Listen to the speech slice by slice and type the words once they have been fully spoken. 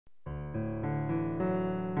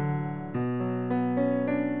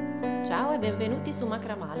Ciao e benvenuti su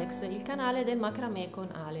Macramalex, il canale del macramè con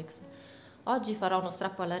Alex. Oggi farò uno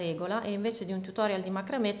strappo alla regola e invece di un tutorial di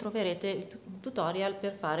macramè troverete il tutorial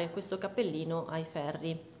per fare questo cappellino ai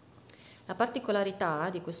ferri. La particolarità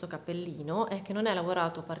di questo cappellino è che non è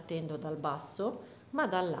lavorato partendo dal basso ma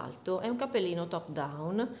dall'alto, è un cappellino top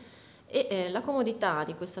down e la comodità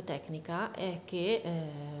di questa tecnica è che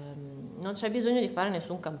non c'è bisogno di fare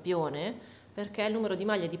nessun campione, perché il numero di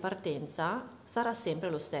maglie di partenza sarà sempre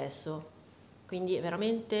lo stesso, quindi è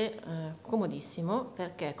veramente comodissimo,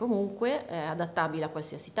 perché comunque è adattabile a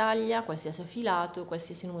qualsiasi taglia, qualsiasi filato,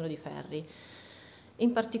 qualsiasi numero di ferri.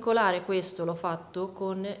 In particolare questo l'ho fatto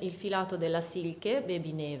con il filato della Silke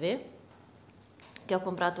Baby Neve che ho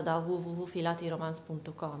comprato da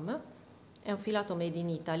www.filatiromance.com. È un filato made in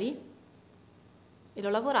Italy e l'ho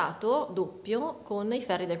lavorato doppio con i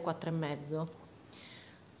ferri del 4,5.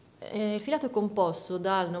 Il filato è composto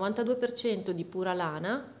dal 92% di pura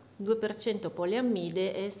lana, 2%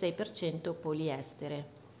 poliammide e 6% poliestere.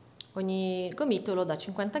 Ogni gomitolo da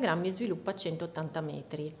 50 grammi sviluppa 180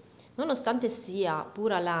 metri. Nonostante sia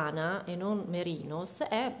pura lana e non merinos,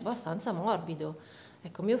 è abbastanza morbido.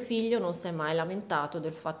 Ecco, mio figlio non si è mai lamentato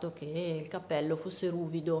del fatto che il cappello fosse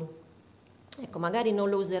ruvido. Ecco, magari non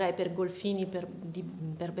lo userei per golfini, per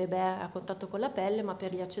bebè a contatto con la pelle, ma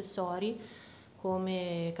per gli accessori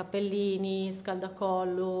come cappellini,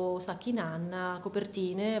 scaldacollo, sacchi nanna,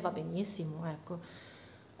 copertine, va benissimo, ecco.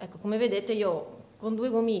 Ecco, come vedete io con 2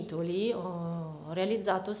 gomitoli ho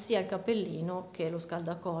realizzato sia il cappellino che lo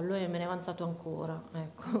scaldacollo e me ne è avanzato ancora,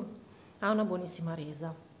 ecco. Ha una buonissima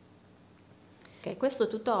resa. Ok, questo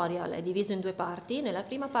tutorial è diviso in 2 parti. Nella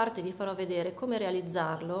prima parte vi farò vedere come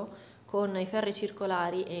realizzarlo con i ferri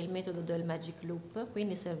circolari e il metodo del Magic Loop,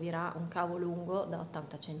 quindi servirà un cavo lungo da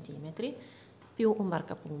 80 cm più un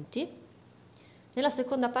marcapunti. Nella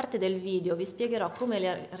seconda parte del video vi spiegherò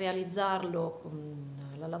come realizzarlo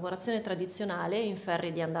con la lavorazione tradizionale in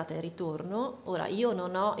ferri di andata e ritorno. Ora io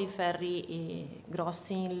non ho i ferri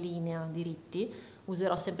grossi in linea diritti,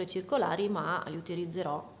 userò sempre circolari, ma li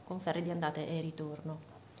utilizzerò con ferri di andata e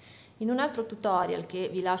ritorno. In un altro tutorial che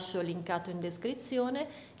vi lascio linkato in descrizione,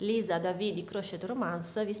 Lisa David di Crochet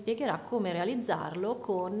Romance vi spiegherà come realizzarlo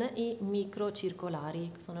con i micro circolari,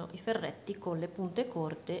 che sono i ferretti con le punte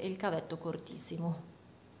corte e il cavetto cortissimo.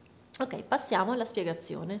 Ok, passiamo alla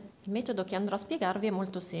spiegazione. Il metodo che andrò a spiegarvi è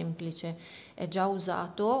molto semplice, è già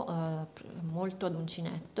usato molto ad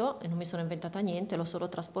uncinetto e non mi sono inventata niente, l'ho solo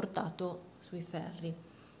trasportato sui ferri.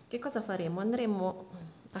 Che cosa faremo? Andremo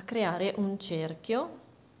a creare un cerchio.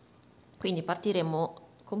 Quindi partiremo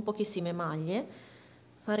con pochissime maglie,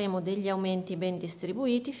 faremo degli aumenti ben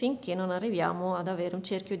distribuiti finché non arriviamo ad avere un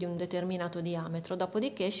cerchio di un determinato diametro,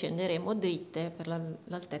 dopodiché scenderemo dritte per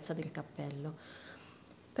l'altezza del cappello.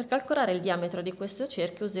 Per calcolare il diametro di questo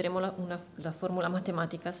cerchio useremo la formula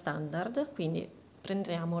matematica standard, quindi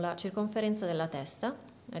prendiamo la circonferenza della testa,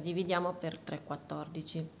 la dividiamo per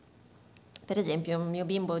 3,14. Per esempio il mio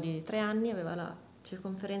bimbo di 3 anni aveva la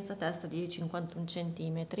circonferenza testa di 51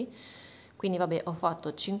 cm, quindi vabbè, ho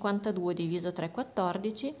fatto 52 diviso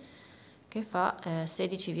 3,14 che fa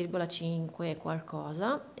 16,5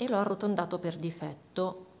 qualcosa e l'ho arrotondato per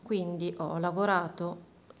difetto, quindi ho lavorato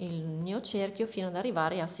il mio cerchio fino ad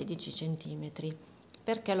arrivare a 16 cm.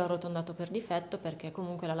 Perché l'ho arrotondato per difetto? Perché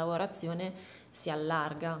comunque la lavorazione si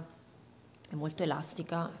allarga, è molto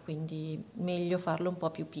elastica, quindi meglio farlo un po'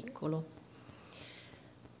 più piccolo.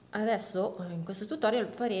 Adesso in questo tutorial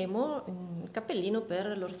faremo il cappellino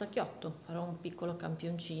per l'orsacchiotto, farò un piccolo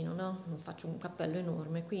campioncino, no? Non faccio un cappello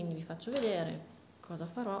enorme, quindi vi faccio vedere cosa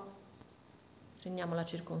farò. Prendiamo la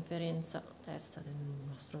circonferenza testa del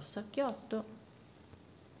nostro orsacchiotto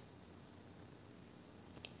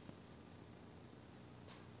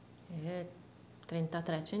e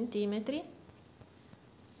 33 cm,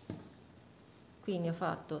 quindi ho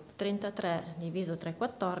fatto 33 diviso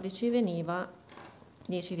 3,14 veniva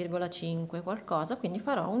 10,5 qualcosa, quindi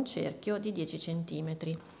farò un cerchio di 10 cm.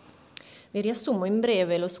 Vi riassumo in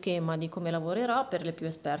breve lo schema di come lavorerò per le più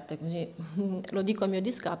esperte, così lo dico a mio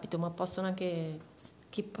discapito, ma possono anche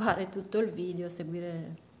skippare tutto il video e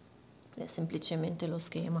seguire semplicemente lo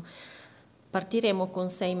schema. Partiremo con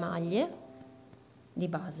 6 maglie di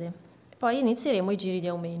base. Poi inizieremo i giri di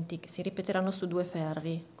aumenti che si ripeteranno su 2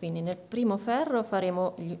 ferri, quindi nel primo ferro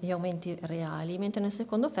faremo gli aumenti reali, mentre nel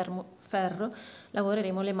secondo ferro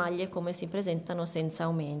lavoreremo le maglie come si presentano senza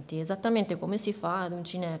aumenti, esattamente come si fa ad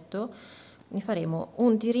uncinetto. Ne faremo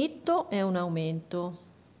un diritto e un aumento,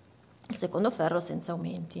 il secondo ferro senza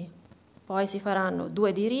aumenti, poi si faranno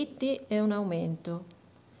 2 diritti e un aumento,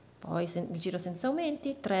 poi il giro senza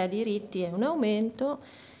aumenti, 3 diritti e un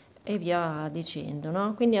aumento, e via dicendo,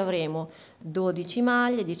 no? Quindi avremo 12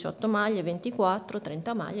 maglie, 18 maglie, 24,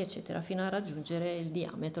 30 maglie, eccetera, fino a raggiungere il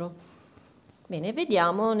diametro. Bene,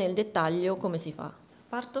 vediamo nel dettaglio come si fa.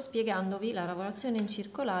 Parto spiegandovi la lavorazione in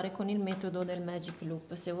circolare con il metodo del Magic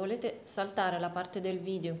Loop. Se volete saltare la parte del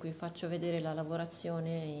video in cui faccio vedere la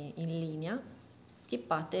lavorazione in linea,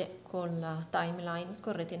 skippate con la timeline,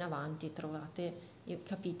 scorrete in avanti, trovate i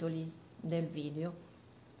capitoli del video.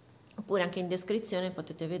 Oppure anche in descrizione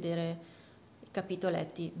potete vedere i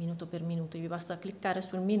capitoletti minuto per minuto. Vi basta cliccare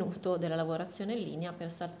sul minuto della lavorazione in linea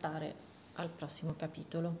per saltare al prossimo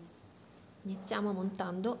capitolo. Iniziamo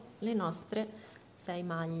montando le nostre 6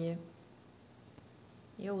 maglie.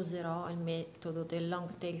 Io userò il metodo del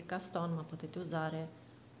long tail cast on, ma potete usare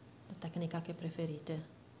la tecnica che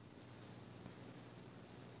preferite.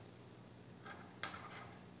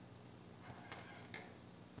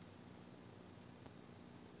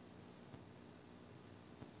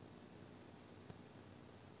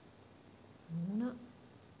 Una,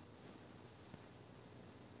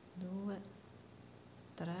 2,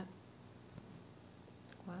 3,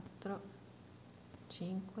 4,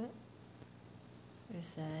 5 e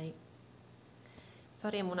 6.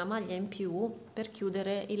 Faremo una maglia in più per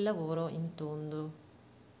chiudere il lavoro in tondo.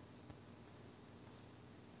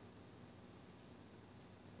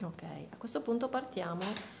 Ok, a questo punto partiamo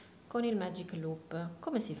con il Magic Loop.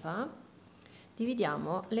 Come si fa?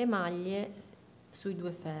 Dividiamo le maglie sui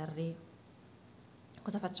due ferri.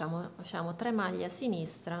 Cosa facciamo? Facciamo 3 maglie a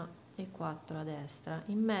sinistra e 4 a destra.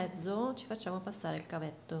 In mezzo ci facciamo passare il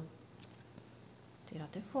cavetto.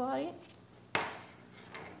 Tirate fuori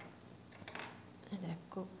ed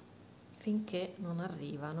ecco, finché non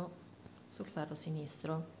arrivano sul ferro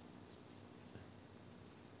sinistro.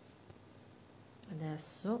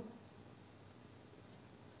 Adesso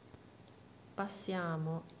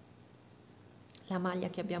passiamo la maglia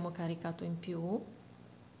che abbiamo caricato in più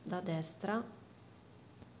da destra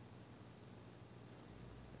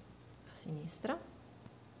a sinistra.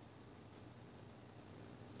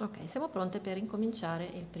 Ok, siamo pronte per incominciare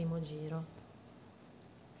il primo giro.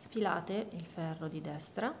 Sfilate il ferro di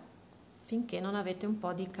destra finché non avete un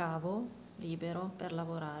po' di cavo libero per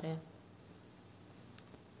lavorare.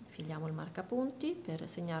 Infiliamo il marcapunti per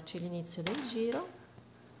segnarci l'inizio del giro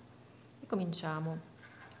e cominciamo.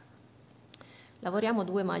 Lavoriamo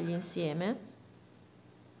 2 maglie insieme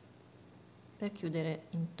per chiudere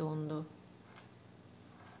in tondo.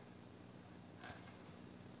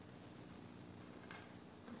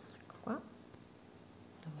 Ecco qua,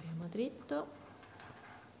 lavoriamo dritto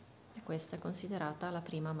e questa è considerata la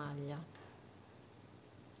prima maglia.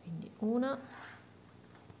 Quindi 1,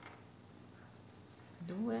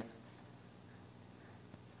 2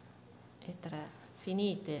 e 3.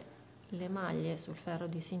 Finite le maglie sul ferro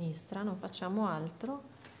di sinistra, non facciamo altro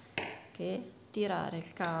che tirare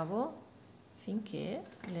il cavo finché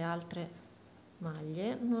le altre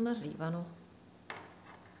maglie non arrivano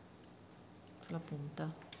sulla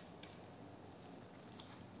punta.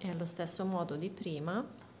 E allo stesso modo di prima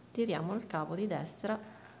tiriamo il cavo di destra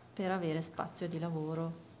per avere spazio di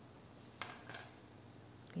lavoro.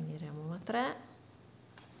 Quindi arriviamo a 3,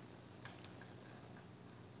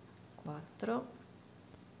 4,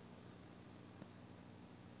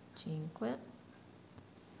 5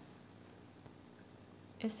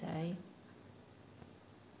 e 6.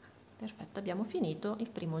 Perfetto, abbiamo finito il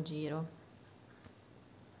primo giro.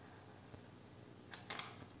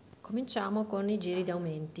 Cominciamo con i giri di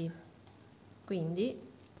aumenti. Quindi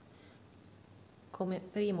come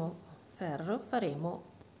primo ferro faremo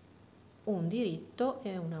un diritto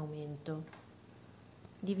e un aumento.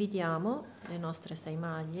 Dividiamo le nostre 6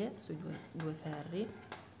 maglie sui due ferri.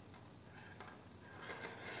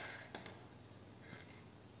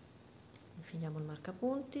 Infiliamo il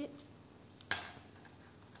marcapunti.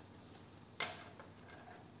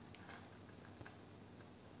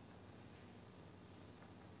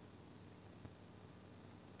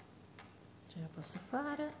 Ce la posso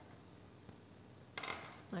fare.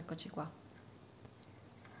 Eccoci qua.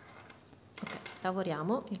 Ok,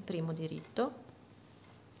 lavoriamo il primo diritto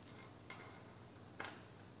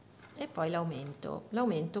e poi l'aumento.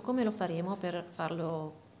 L'aumento come lo faremo per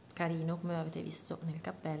farlo carino, come avete visto nel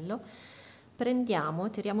cappello? Prendiamo e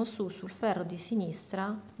tiriamo su sul ferro di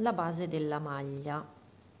sinistra la base della maglia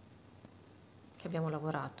che abbiamo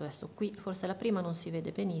lavorato. Adesso qui forse la prima non si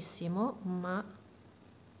vede benissimo, ma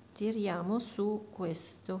tiriamo su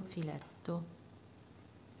questo filetto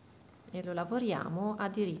e lo lavoriamo a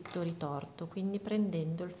diritto ritorto, quindi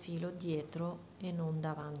prendendo il filo dietro e non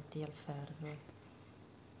davanti al ferro.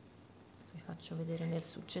 Vi faccio vedere nel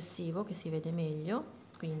successivo che si vede meglio.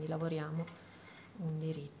 Quindi lavoriamo un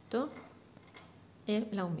diritto e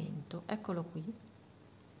l'aumento. Eccolo qui,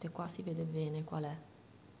 e qua si vede bene qual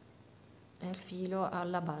è il filo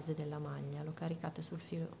alla base della maglia. Lo caricate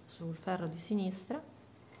sul ferro di sinistra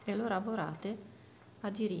e lo lavorate a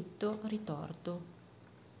diritto ritorto.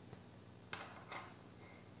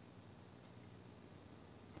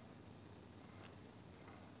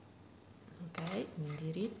 Ok, un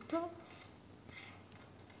diritto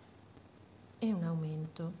e un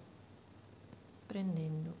aumento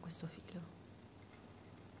prendendo questo filo.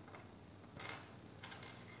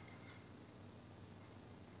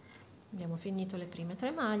 Abbiamo finito le prime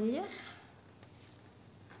 3 maglie,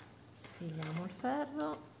 sfiliamo il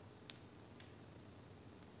ferro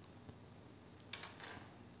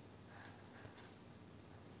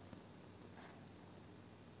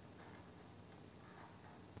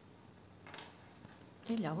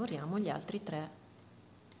e lavoriamo gli altri 3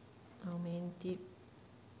 aumenti,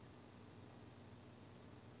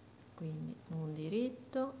 quindi un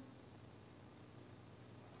diritto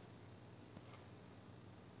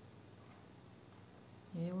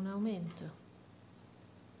e un aumento,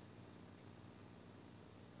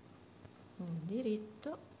 un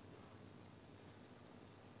diritto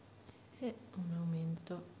e un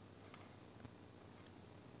aumento,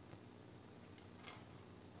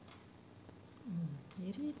 un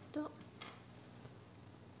diritto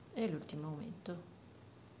e l'ultimo aumento.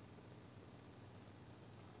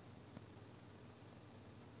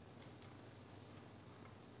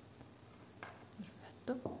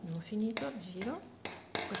 Perfetto, abbiamo finito il giro.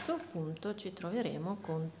 A questo punto ci troveremo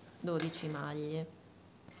con 12 maglie.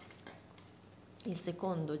 Il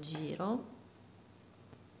secondo giro,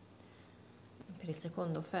 per il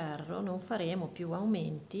secondo ferro, non faremo più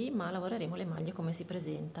aumenti, ma lavoreremo le maglie come si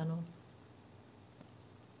presentano.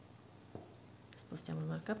 Spostiamo il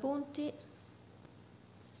marcapunti,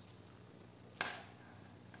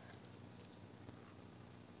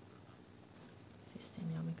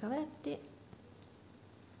 sistemiamo i cavetti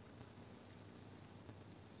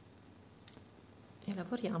e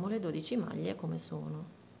lavoriamo le 12 maglie come sono.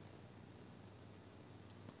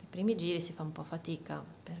 I primi giri si fa un po' fatica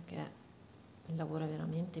perché il lavoro è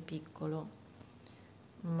veramente piccolo,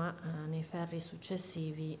 ma nei ferri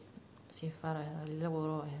successivi il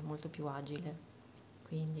lavoro è molto più agile.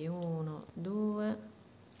 Quindi 1, 2,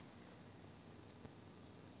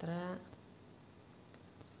 3,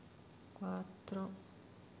 4,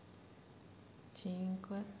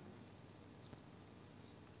 5,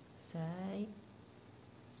 6,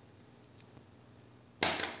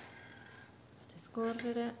 fate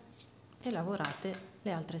scorrere e lavorate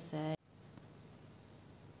le altre 6,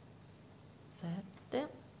 7,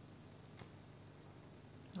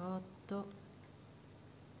 8,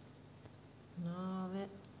 9,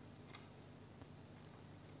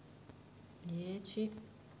 10,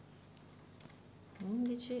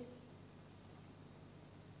 11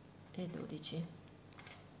 e 12.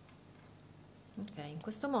 Ok, in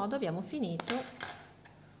questo modo abbiamo finito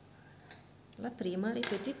la prima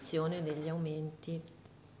ripetizione degli aumenti.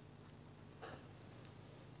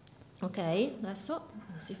 Ok, adesso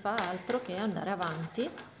non si fa altro che andare avanti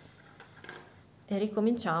e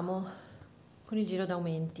ricominciamo con il giro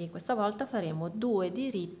d'aumenti. Questa volta faremo 2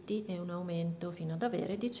 diritti e un aumento fino ad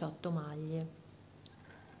avere 18 maglie.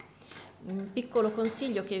 Un piccolo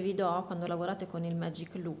consiglio che vi do quando lavorate con il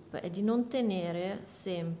Magic Loop è di non tenere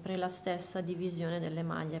sempre la stessa divisione delle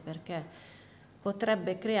maglie, perché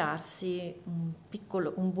potrebbe crearsi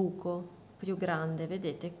un buco più grande,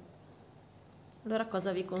 vedete? Allora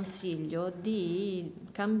cosa vi consiglio? Di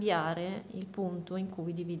cambiare il punto in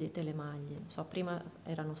cui dividete le maglie. Non so, prima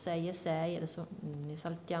erano 6 e 6, adesso ne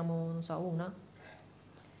saltiamo, non so, una,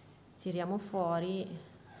 tiriamo fuori,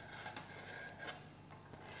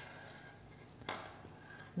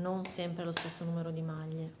 non sempre lo stesso numero di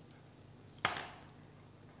maglie.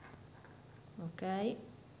 Ok?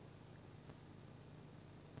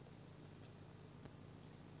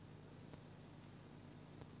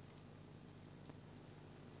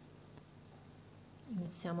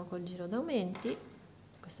 Iniziamo col giro d'aumenti.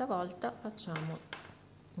 Questa volta facciamo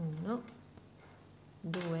 1,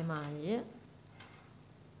 2 maglie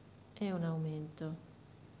e un aumento,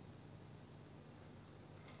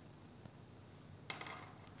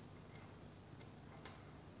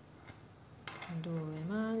 2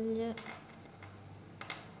 maglie,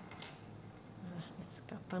 mi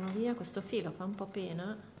scappano via, questo filo fa un po'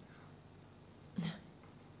 pena,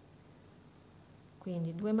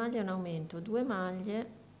 quindi 2 maglie e un aumento, 2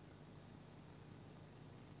 maglie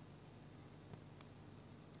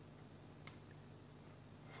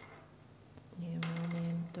e un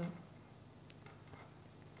aumento,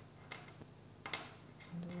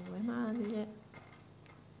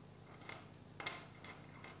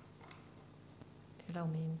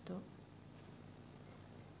 aumento.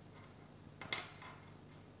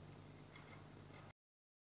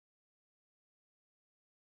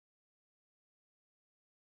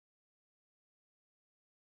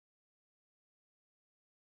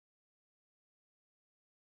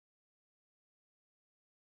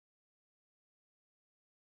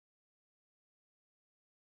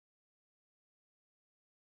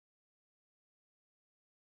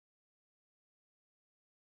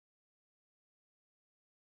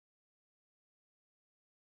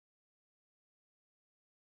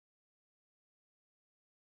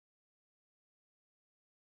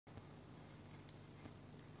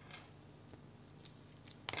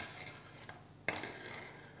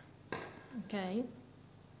 Ok,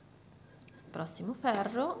 prossimo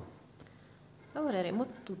ferro lavoreremo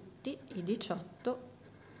tutti i 18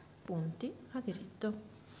 punti a diritto.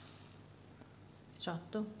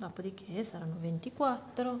 18, dopodiché saranno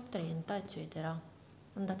 24, 30, eccetera.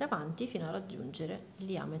 Andate avanti fino a raggiungere il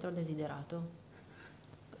diametro desiderato.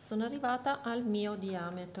 Sono arrivata al mio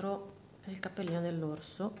diametro per il cappellino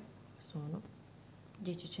dell'orso, sono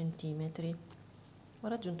 10 centimetri. Ho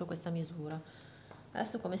raggiunto questa misura.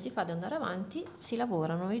 Adesso come si fa ad andare avanti? Si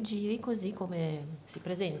lavorano i giri così come si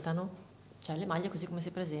presentano, cioè le maglie così come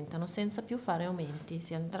si presentano, senza più fare aumenti,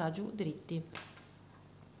 si andrà giù dritti.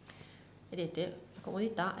 Vedete, la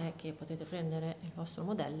comodità è che potete prendere il vostro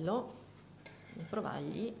modello e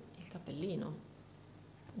provargli il cappellino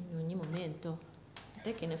in ogni momento.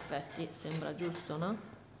 Vedete che in effetti sembra giusto, no?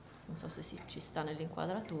 Non so se ci sta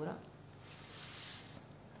nell'inquadratura.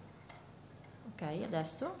 Ok,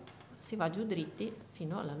 adesso si va giù dritti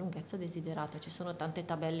fino alla lunghezza desiderata. Ci sono tante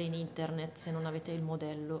tabelle in internet se non avete il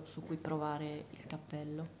modello su cui provare il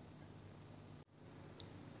cappello.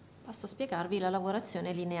 Passo a spiegarvi la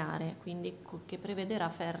lavorazione lineare, quindi che prevederà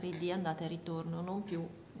ferri di andata e ritorno, non più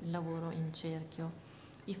il lavoro in cerchio.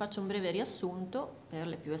 Vi faccio un breve riassunto per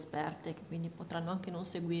le più esperte, che quindi potranno anche non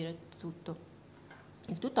seguire tutto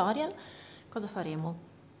il tutorial. Cosa faremo?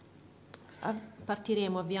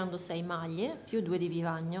 Partiremo avviando 6 maglie più 2 di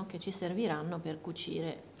vivagno che ci serviranno per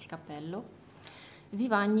cucire il cappello. I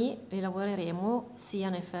vivagni li lavoreremo sia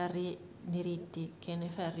nei ferri diritti che nei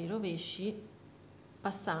ferri rovesci,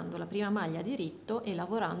 passando la prima maglia a diritto e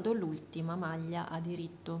lavorando l'ultima maglia a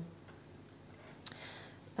diritto.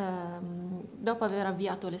 Dopo aver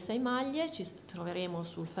avviato le 6 maglie ci troveremo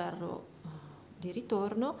sul ferro di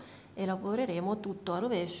ritorno e lavoreremo tutto a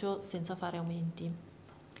rovescio senza fare aumenti.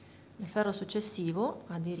 Nel ferro successivo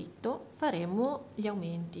a diritto faremo gli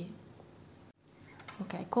aumenti.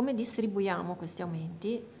 Ok, come distribuiamo questi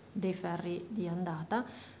aumenti dei ferri di andata?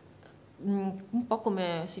 Un po'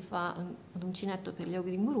 come si fa ad uncinetto per gli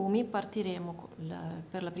amigurumi, partiremo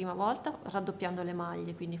per la prima volta raddoppiando le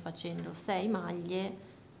maglie, quindi facendo 6 maglie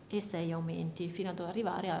e 6 aumenti fino ad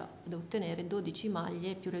arrivare ad ottenere 12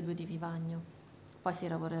 maglie più le 2 di vivagno. Poi si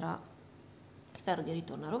lavorerà ferro di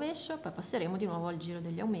ritorno a rovescio, poi passeremo di nuovo al giro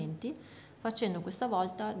degli aumenti facendo questa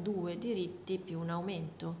volta 2 diritti più un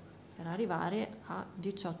aumento per arrivare a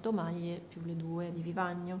 18 maglie più le 2 di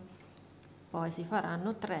vivagno. Poi si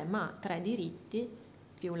faranno 3 diritti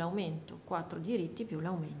più l'aumento, 4 diritti più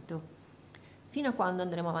l'aumento, fino a quando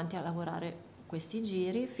andremo avanti a lavorare questi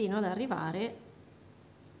giri fino ad arrivare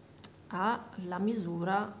alla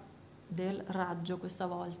misura del raggio questa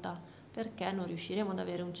volta, perché non riusciremo ad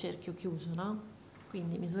avere un cerchio chiuso, no?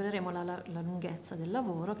 Quindi misureremo la lunghezza del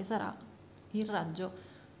lavoro, che sarà il raggio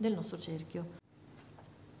del nostro cerchio.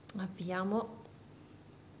 Avviamo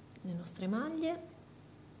le nostre maglie.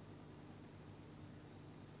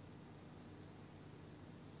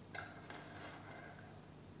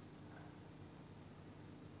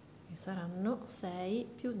 E saranno 6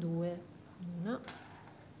 più 2, 1,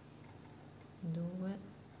 2,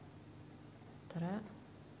 3,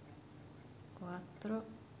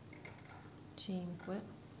 4, 5,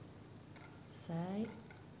 6,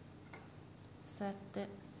 7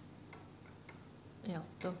 e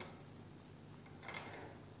 8.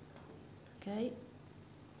 Ok,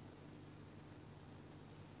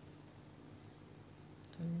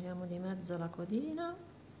 togliamo di mezzo la codina,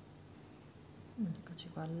 eccoci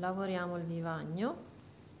qua, lavoriamo il vivagno,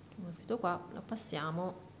 come ho scritto qua, lo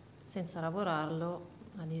passiamo senza lavorarlo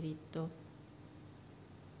a diritto.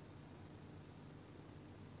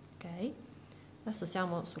 Ok, adesso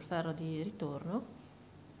siamo sul ferro di ritorno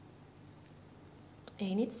e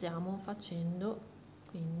iniziamo facendo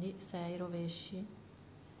quindi 6 rovesci,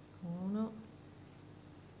 1,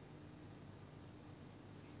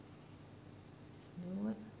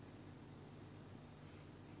 2,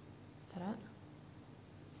 3,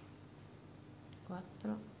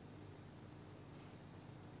 4,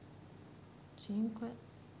 5,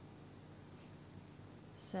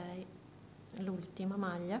 6, l'ultima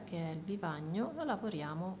maglia che è il vivagno la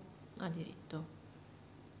lavoriamo a diritto.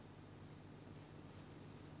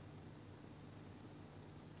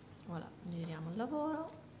 Voilà, giriamo il lavoro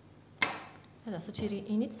e adesso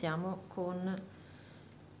iniziamo con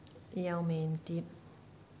gli aumenti.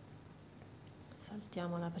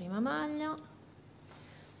 Saltiamo la prima maglia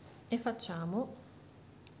e facciamo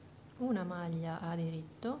una maglia a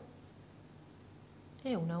diritto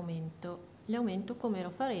e un aumento. L'aumento come lo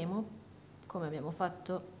faremo? Come abbiamo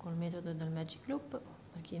fatto col metodo del Magic Loop.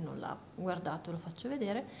 Per chi non l'ha guardato lo faccio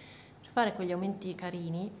vedere. Per fare quegli aumenti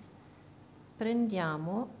carini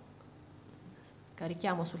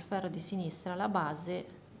carichiamo sul ferro di sinistra la base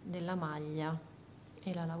della maglia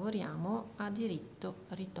e la lavoriamo a diritto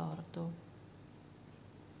ritorto.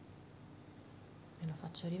 Ve lo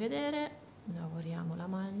faccio rivedere. Lavoriamo la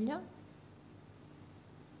maglia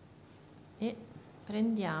e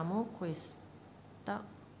prendiamo questo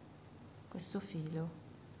filo,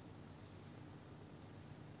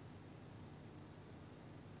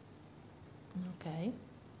 ok, e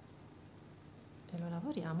lo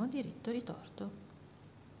lavoriamo a diritto ritorto.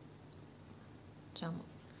 Facciamo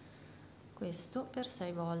questo per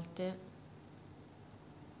 6 volte.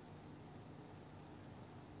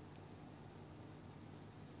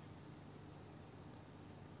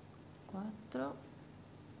 4,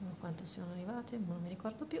 quanto siano arrivate non mi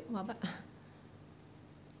ricordo più, vabbè.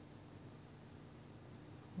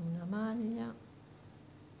 Una maglia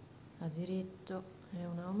a diritto e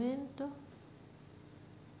un aumento,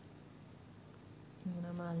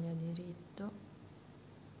 una maglia a diritto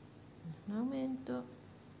e un aumento,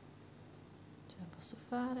 ce la posso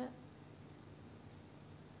fare.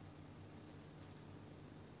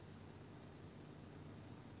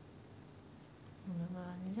 Una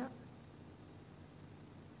maglia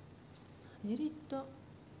diritto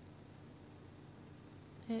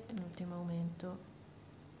e l'ultimo aumento.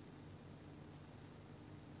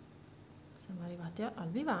 Siamo arrivati al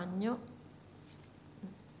vivagno,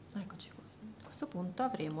 eccoci qua. A questo punto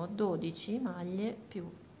avremo 12 maglie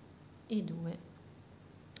più i 2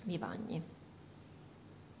 vivagni.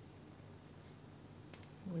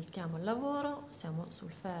 Voltiamo il lavoro, siamo sul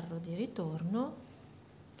ferro di ritorno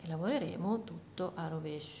che lavoreremo tutto a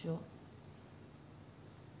rovescio.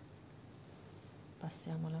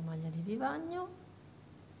 Passiamo la maglia di vivagno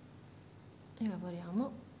e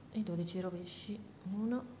lavoriamo i 12 rovesci.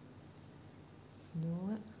 1,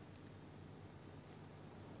 2,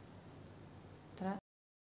 3,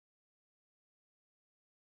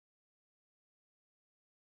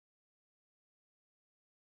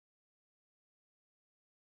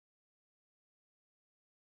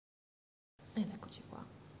 4 ed eccoci qua.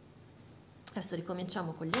 Adesso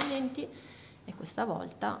ricominciamo con gli aumenti e questa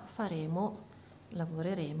volta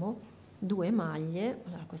lavoreremo 2 maglie.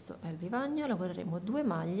 Allora, questo è il vivagno, lavoreremo 2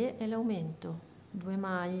 maglie e l'aumento, 2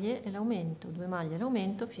 maglie e l'aumento, 2 maglie e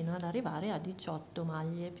l'aumento fino ad arrivare a 18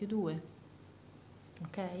 maglie più 2,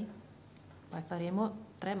 ok? Poi faremo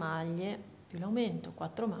 3 maglie più l'aumento,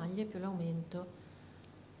 4 maglie più l'aumento.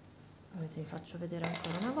 Vi faccio vedere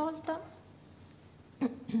ancora una volta.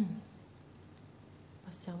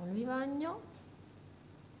 Passiamo il vivagno,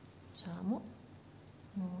 facciamo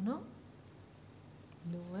 1,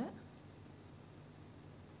 2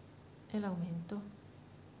 e l'aumento,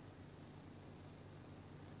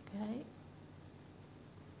 ok,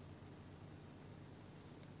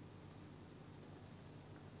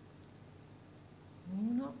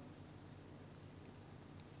 1,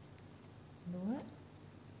 2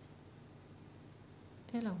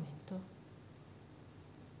 e l'aumento,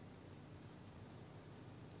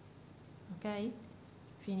 ok.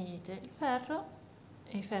 Finite il ferro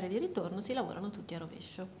e i ferri di ritorno si lavorano tutti a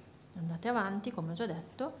rovescio. Andate avanti, come ho già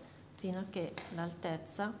detto, fino a che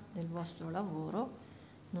l'altezza del vostro lavoro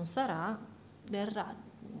non sarà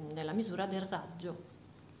nella misura del raggio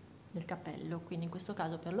del cappello, quindi in questo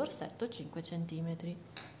caso per l'orsetto 5 cm.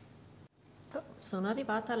 Sono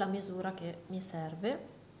arrivata alla misura che mi serve,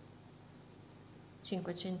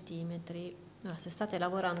 5 cm. Allora, se state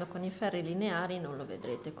lavorando con i ferri lineari non lo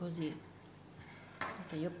vedrete così,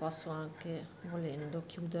 perché io posso anche, volendo,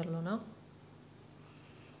 chiuderlo, no?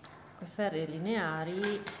 Con i ferri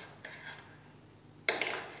lineari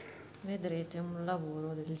vedrete un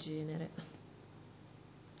lavoro del genere,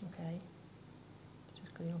 ok?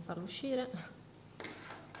 Cerco di non farlo uscire,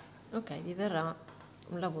 ok, diverrà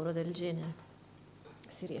un lavoro del genere.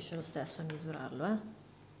 Si riesce lo stesso a misurarlo,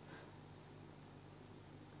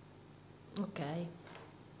 ok.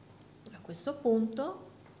 A questo punto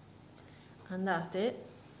andate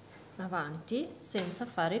avanti senza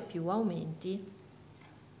fare più aumenti,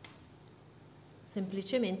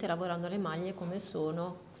 semplicemente lavorando le maglie come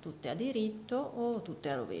sono, tutte a diritto o tutte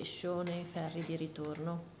a rovescio nei ferri di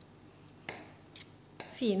ritorno,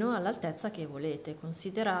 fino all'altezza che volete.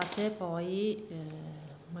 Considerate poi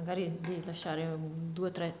magari di lasciare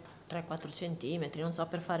 2, 3, 4 centimetri, non so,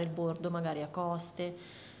 per fare il bordo magari a coste,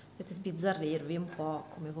 potete sbizzarrirvi un po'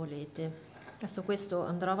 come volete. Adesso questo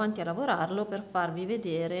andrò avanti a lavorarlo per farvi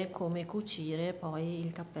vedere come cucire poi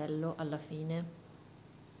il cappello alla fine.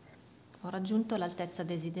 Ho raggiunto l'altezza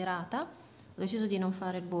desiderata, ho deciso di non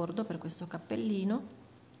fare il bordo per questo cappellino,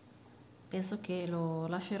 penso che lo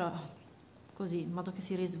lascerò così in modo che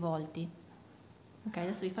si risvolti. Ok,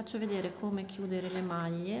 adesso vi faccio vedere come chiudere le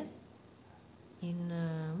maglie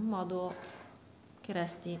in modo che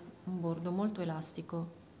resti un bordo molto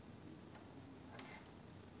elastico.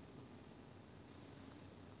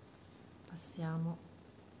 Passiamo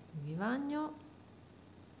il vivagno,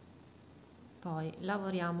 poi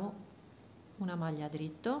lavoriamo una maglia a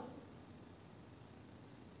dritto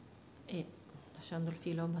e lasciando il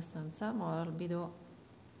filo abbastanza morbido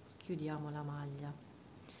chiudiamo la maglia.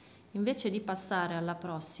 Invece di passare alla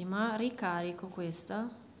prossima, ricarico questa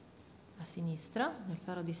a sinistra, nel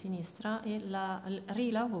ferro di sinistra, e la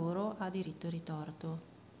rilavoro a diritto e ritorto.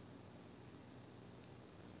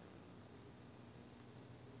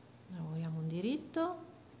 Lavoriamo un diritto,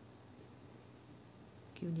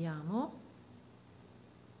 chiudiamo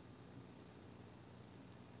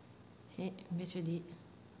e invece di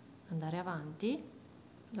andare avanti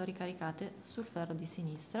lo ricaricate sul ferro di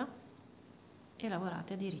sinistra e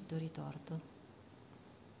lavorate a diritto e ritorto.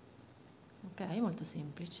 Ok, molto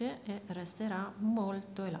semplice e resterà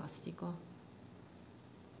molto elastico.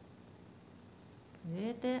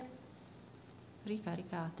 Vedete,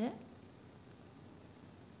 ricaricate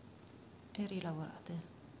e rilavorate.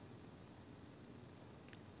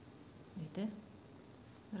 Vedete?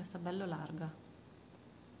 Resta bello larga.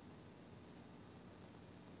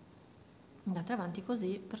 Andate avanti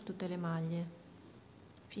così per tutte le maglie.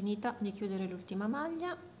 Finita di chiudere l'ultima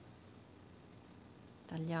maglia,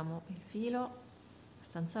 tagliamo il filo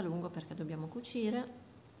abbastanza lungo perché dobbiamo cucire.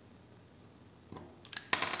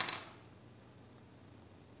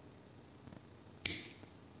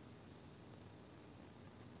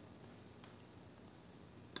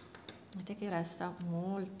 Vedete che resta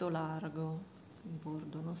molto largo il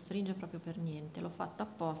bordo, non stringe proprio per niente. L'ho fatto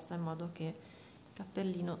apposta in modo che il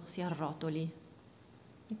cappellino si arrotoli.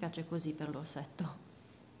 Mi piace così per l'orsetto.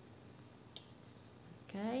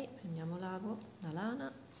 Ok, prendiamo l'ago da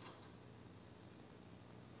lana,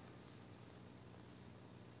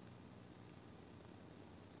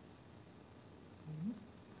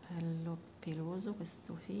 bello peloso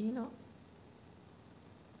questo filo.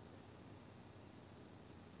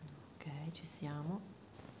 Ok, ci siamo.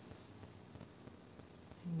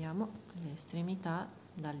 Prendiamo le estremità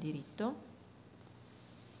dal diritto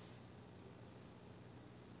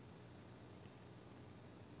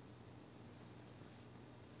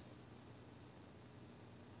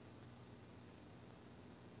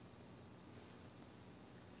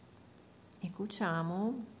e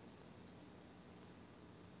cuciamo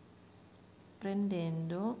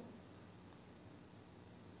prendendo,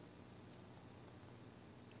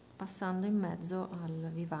 passando in mezzo al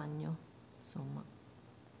vivagno, insomma.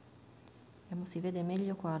 Vediamo, si vede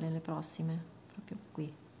meglio qua nelle prossime, proprio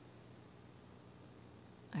qui.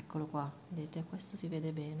 Eccolo qua, vedete, questo si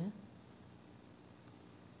vede bene.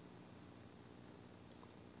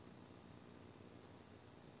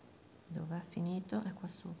 Dov'è finito? È qua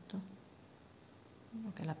sotto.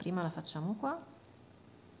 Ok, la prima la facciamo qua.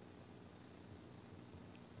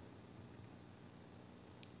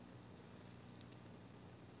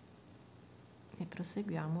 E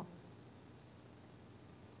proseguiamo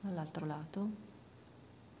dall'altro lato.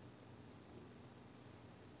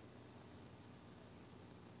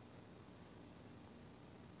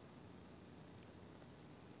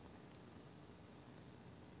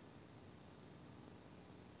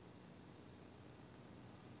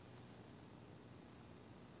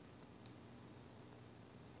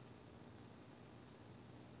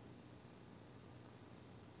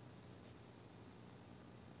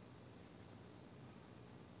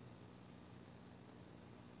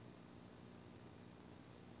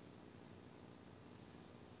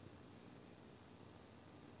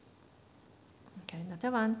 Ok, andate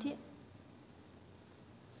avanti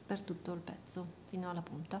per tutto il pezzo fino alla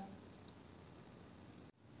punta.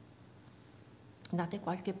 Date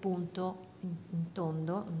qualche punto in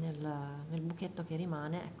tondo nel buchetto che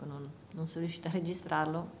rimane. Ecco, non sono riuscita a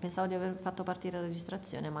registrarlo, pensavo di aver fatto partire la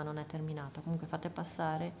registrazione ma non è terminata. Comunque fate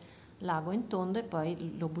passare l'ago in tondo e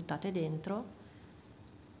poi lo buttate dentro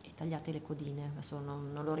e tagliate le codine. Adesso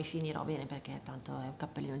non lo rifinirò bene perché tanto è un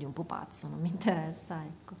cappellino di un pupazzo, non mi interessa,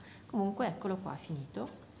 ecco. Comunque eccolo qua, finito,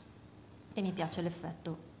 e mi piace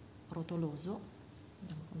l'effetto rotoloso.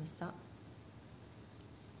 Vediamo come sta.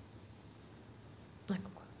 Ecco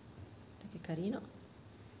qua, che carino.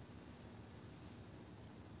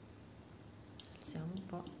 Alziamo un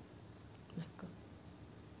po', ecco.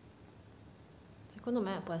 Secondo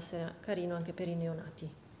me può essere carino anche per i neonati.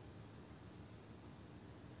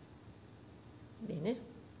 Bene.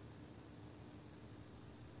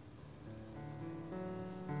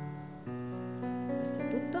 Questo è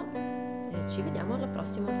tutto e ci vediamo al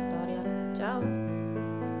prossimo tutorial. Ciao!